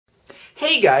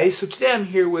Hey guys, so today I'm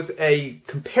here with a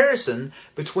comparison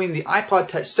between the iPod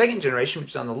Touch 2nd generation,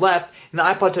 which is on the left, and the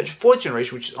iPod Touch 4th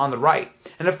generation, which is on the right.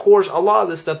 And of course, a lot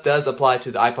of this stuff does apply to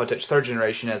the iPod Touch 3rd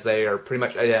generation, as they are pretty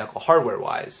much identical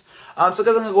hardware-wise. So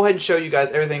guys, I'm going to go ahead and show you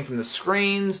guys everything from the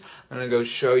screens. I'm going to go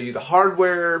show you the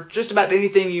hardware, just about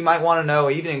anything you might want to know,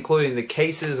 even including the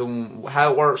cases and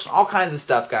how it works, all kinds of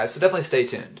stuff, guys. So definitely stay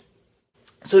tuned.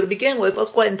 So to begin with, let's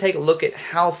go ahead and take a look at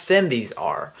how thin these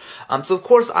are. So of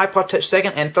course, the iPod Touch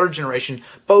 2nd and 3rd generation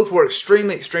both were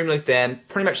extremely thin,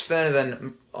 pretty much thinner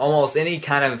than almost any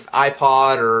kind of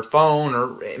iPod or phone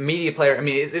or media player. I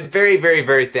mean, it's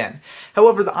very thin.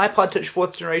 However, the iPod Touch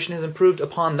 4th generation has improved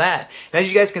upon that. And as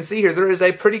you guys can see here, there is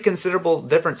a pretty considerable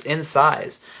difference in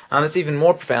size. It's even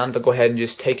more profound. If I go ahead and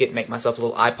just take it and make myself a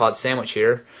little iPod sandwich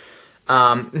here.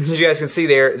 As you guys can see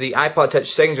there, the iPod Touch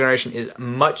 2nd generation is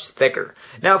much thicker.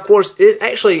 Now, of course, it's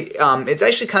actually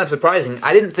kind of surprising.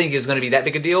 I didn't think it was going to be that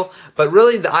big a deal, but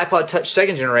really the iPod Touch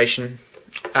 2nd generation,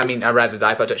 rather the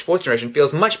iPod Touch 4th generation,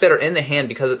 feels much better in the hand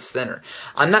because it's thinner.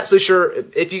 I'm not so sure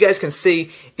if you guys can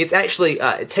see, it's actually,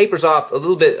 it tapers off a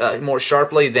little bit more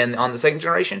sharply than on the 2nd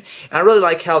generation. And I really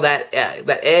like how that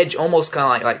edge almost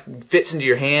kind of like fits into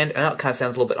your hand. I know it kind of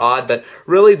sounds a little bit odd, but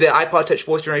really the iPod Touch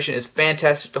 4th generation is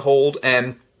fantastic to hold.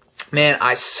 And man,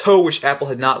 I so wish Apple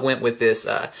had not went with this,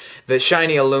 the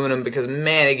shiny aluminum, because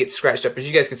man, it gets scratched up. As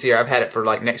you guys can see here, I've had it for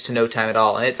like next to no time at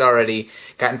all, and it's already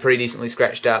gotten pretty decently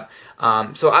scratched up.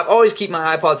 So I always keep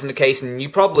my iPods in the case, and you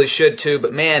probably should too,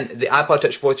 but man, the iPod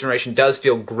Touch 4th generation does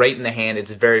feel great in the hand.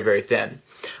 It's very thin.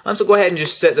 So go ahead and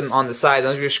just set them on the sides.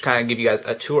 I'm just kind of give you guys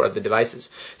a tour of the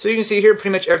devices. So you can see here, pretty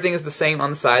much everything is the same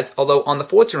on the sides, although on the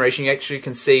 4th generation, you actually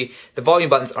can see the volume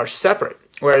buttons are separate.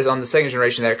 Whereas on the 2nd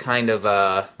generation, they're kind of,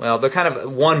 they're kind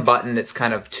of one button. It's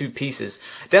kind of two pieces.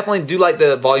 Definitely do like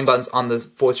the volume buttons on the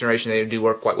 4th generation. They do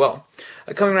work quite well.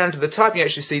 Coming around to the top, you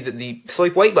actually see that the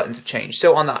sleep wake buttons have changed.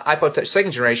 So on the iPod Touch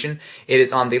 2nd generation, it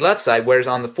is on the left side, whereas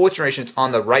on the 4th generation, it's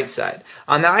on the right side.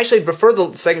 Now, I actually prefer the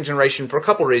 2nd generation for a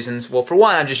couple reasons. Well, for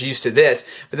one, I'm just used to this.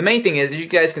 But the main thing is, as you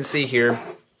guys can see here,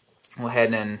 go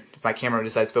ahead and if my camera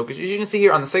decides to focus. As you can see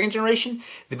here on the 2nd generation,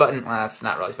 the button, it's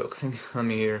not really focusing. Let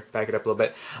me here back it up a little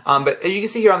bit. But as you can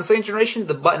see here on the 2nd generation,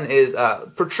 the button is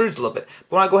protrudes a little bit.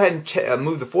 But when I go ahead and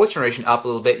move the 4th generation up a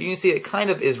little bit, you can see it kind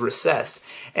of is recessed.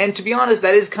 And to be honest,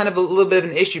 that is kind of a little bit of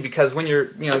an issue, because when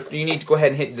you're, you need to go ahead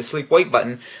and hit the sleep wake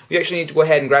button, you actually need to go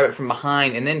ahead and grab it from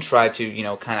behind and then try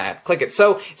to, kind of click it.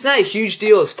 So it's not a huge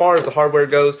deal as far as the hardware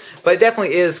goes, but it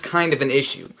definitely is kind of an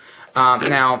issue.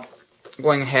 Now,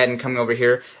 going ahead and coming over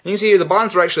here, and you can see here the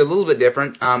bottoms are actually a little bit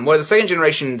different. Where the 2nd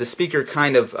generation, the speaker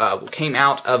kind of came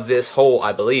out of this hole,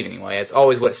 I believe anyway. It's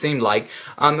always what it seemed like.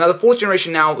 Now the 4th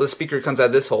generation, now the speaker comes out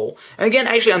of this hole. And again,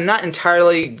 actually, I'm not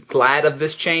entirely glad of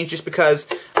this change, just because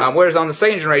whereas on the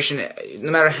 2nd generation,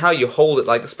 no matter how you hold it,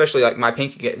 like especially like my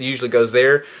pinky usually goes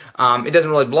there, it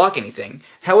doesn't really block anything.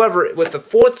 However, with the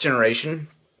 4th generation,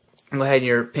 go ahead and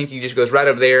your pinky just goes right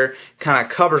over there, kind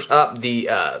of covers up the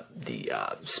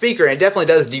speaker, and it definitely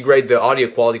does degrade the audio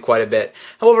quality quite a bit.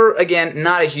 However, again,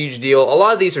 not a huge deal. A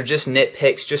lot of these are just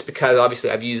nitpicks, just because obviously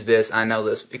I've used this, I know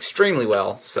this extremely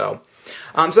well. So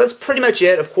that's pretty much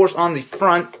it. Of course, on the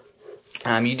front,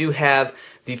 you do have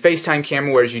the FaceTime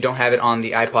camera, whereas you don't have it on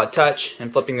the iPod Touch,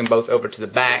 and flipping them both over to the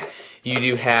back, you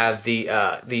do have the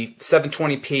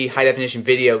 720p high-definition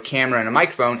video camera and a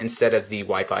microphone instead of the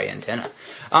Wi-Fi antenna.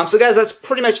 So guys, that's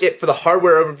pretty much it for the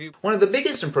hardware overview. One of the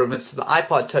biggest improvements to the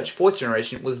iPod Touch 4th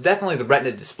generation was definitely the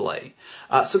Retina Display.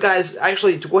 So guys,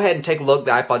 actually, to go ahead and take a look,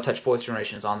 the iPod Touch 4th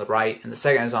generation is on the right and the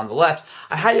 2nd is on the left.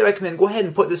 I highly recommend go ahead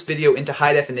and put this video into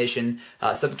high definition,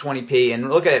 720p, and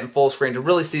look at it in full screen to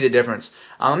really see the difference.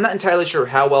 I'm not entirely sure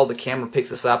how well the camera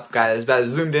picks this up, guys, as about as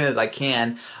zoomed in as I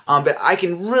can, but I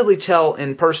can really tell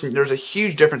in person there's a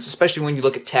huge difference, especially when you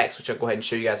look at text, which I'll go ahead and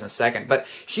show you guys in a second. But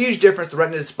huge difference, the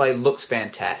Retina Display looks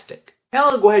fantastic. Now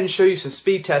I'll go ahead and show you some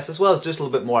speed tests, as well as just a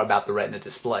little bit more about the Retina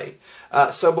Display.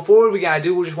 So before we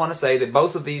just want to say that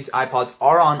both of these iPods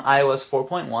are on iOS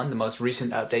 4.1, the most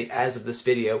recent update as of this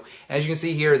video. And as you can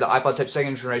see here, the iPod Touch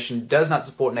 2nd generation does not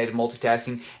support native multitasking,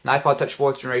 and the iPod Touch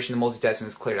 4th generation, the multitasking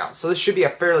is cleared out. So this should be a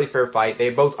fairly fair fight.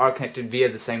 They both are connected via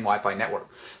the same Wi-Fi network.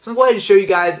 So I'm going to go ahead and show you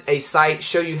guys a site,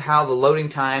 show you how the loading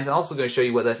times, and also going to show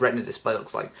you what that Retina Display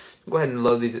looks like. Go ahead and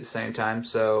load these at the same time.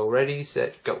 So ready,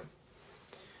 set, go.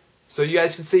 So you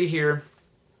guys can see here,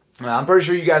 I'm pretty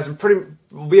sure you guys will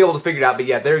be able to figure it out, but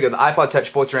yeah, there we go. The iPod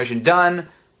Touch 4th generation done.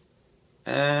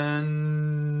 And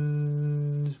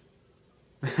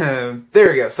there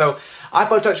we go. So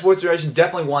iPod Touch 4th generation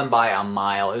definitely won by a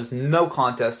mile. It was no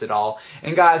contest at all.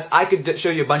 And guys, I could show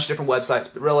you a bunch of different websites,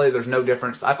 but really there's no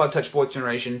difference. The iPod Touch 4th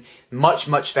generation,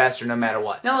 much faster no matter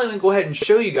what. Now let me go ahead and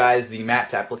show you guys the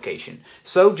Maps application.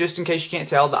 So just in case you can't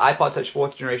tell, the iPod Touch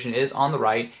 4th generation is on the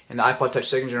right, and the iPod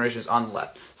Touch 2nd generation is on the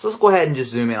left. So let's go ahead and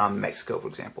just zoom in on Mexico, for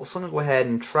example. So I'm going to go ahead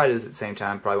and try this at the same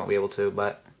time. Probably won't be able to,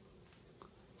 but...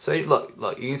 So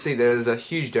look, you can see there's a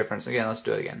huge difference. Again, let's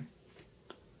do it again.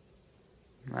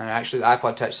 Actually, the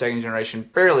iPod Touch 2nd generation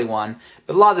barely won,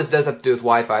 but a lot of this does have to do with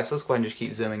Wi-Fi, so let's go ahead and just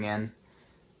keep zooming in.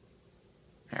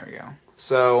 There we go.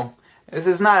 So, this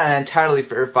is not an entirely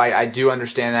fair fight. I do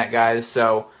understand that, guys,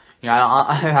 so... You know,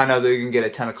 I know that you can get a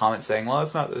ton of comments saying, well,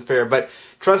 it's not fair, but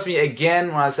trust me, again,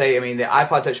 when I say, the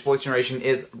iPod Touch 4th generation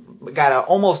got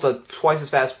almost a twice as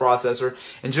fast processor,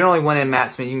 and generally when in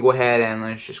Maps, you can go ahead and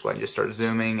let's just go ahead and just start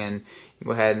zooming, and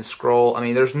go ahead and scroll.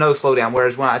 There's no slowdown,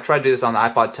 whereas when I try to do this on the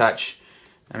iPod Touch,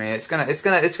 it's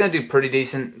gonna do pretty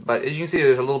decent, but as you can see,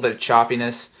 there's a little bit of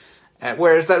choppiness.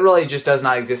 Whereas that really just does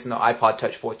not exist in the iPod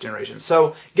Touch 4th generation.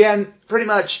 So, again, pretty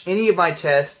much any of my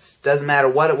tests, doesn't matter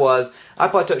what it was,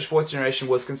 iPod Touch 4th generation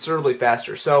was considerably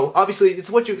faster. So, obviously,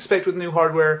 it's what you expect with new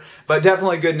hardware, but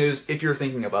definitely good news if you're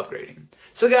thinking of upgrading.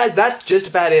 So, guys, that's just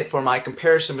about it for my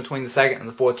comparison between the 2nd and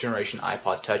the 4th generation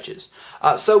iPod Touches.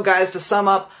 So, guys, to sum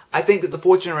up, I think that the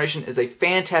 4th generation is a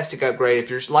fantastic upgrade if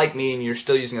you're like me and you're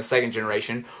still using a 2nd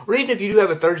generation, or even if you do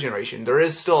have a 3rd generation, there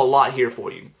is still a lot here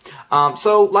for you.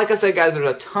 So, like I said, guys, there's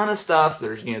a ton of stuff.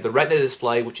 There's, the Retina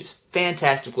Display, which is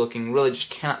fantastic looking. Really just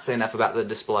cannot say enough about the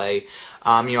display.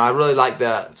 I really like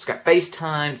it's got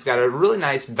FaceTime. It's got a really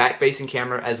nice back-facing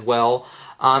camera as well.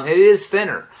 It is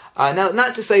thinner. Now,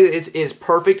 not to say that it's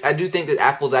perfect. I do think that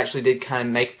Apple actually did kind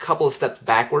of make a couple of steps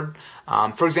backward.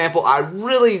 For example,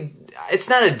 it's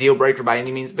not a deal breaker by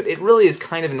any means, but it really is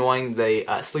kind of annoying, the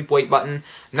sleep wake button.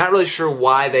 I'm not really sure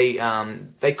why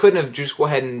they couldn't have just go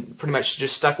ahead and pretty much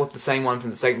just stuck with the same one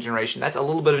from the 2nd generation. That's a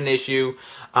little bit of an issue.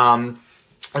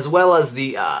 As well as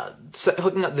the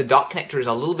hooking up the dock connector is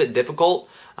a little bit difficult.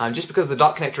 Just because the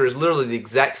dock connector is literally the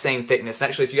exact same thickness. And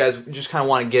actually, if you guys just kind of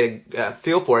want to get a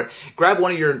feel for it, grab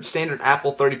one of your standard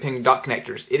Apple 30-pin dock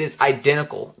connectors. It is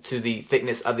identical to the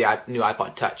thickness of the new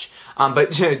iPod Touch.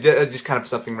 But just kind of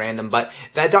something random. But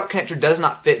that dock connector does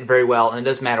not fit very well, and it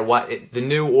doesn't matter what, the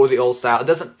new or the old style, it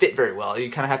doesn't fit very well.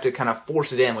 You kind of have to kind of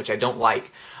force it in, which I don't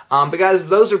like. But guys,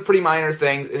 those are pretty minor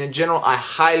things, and in general, I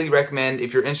highly recommend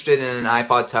if you're interested in an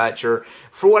iPod Touch, or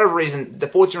for whatever reason, the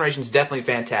 4th generation is definitely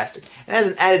fantastic. And as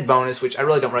an added bonus, which I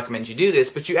really don't recommend you do this,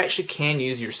 but you actually can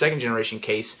use your 2nd generation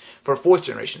case for a 4th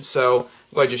generation. So,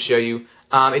 I'm going to just show you.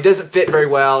 It doesn't fit very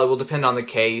well. It will depend on the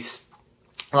case.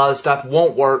 A lot of stuff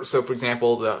won't work. So, for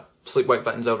example, the sleep wake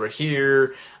button's over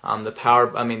here. The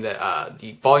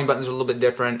volume buttons are a little bit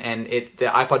different, and the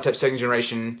iPod Touch 2nd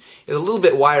generation is a little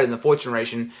bit wider than the 4th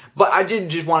generation. But I did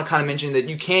just want to kind of mention that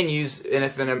you can use, and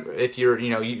if you're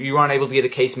you aren't able to get a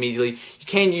case immediately, you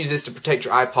can use this to protect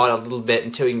your iPod a little bit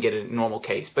until you can get a normal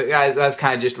case. But guys, that's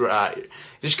kind of just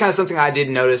kind of something I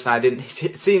did notice, and I didn't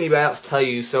see anybody else tell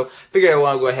you, so figured I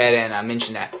want to go ahead and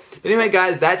mention that. But anyway,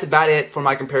 guys, that's about it for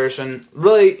my comparison.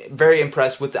 Really very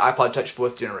impressed with the iPod Touch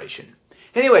 4th generation.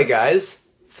 Anyway, guys,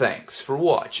 thanks for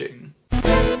watching.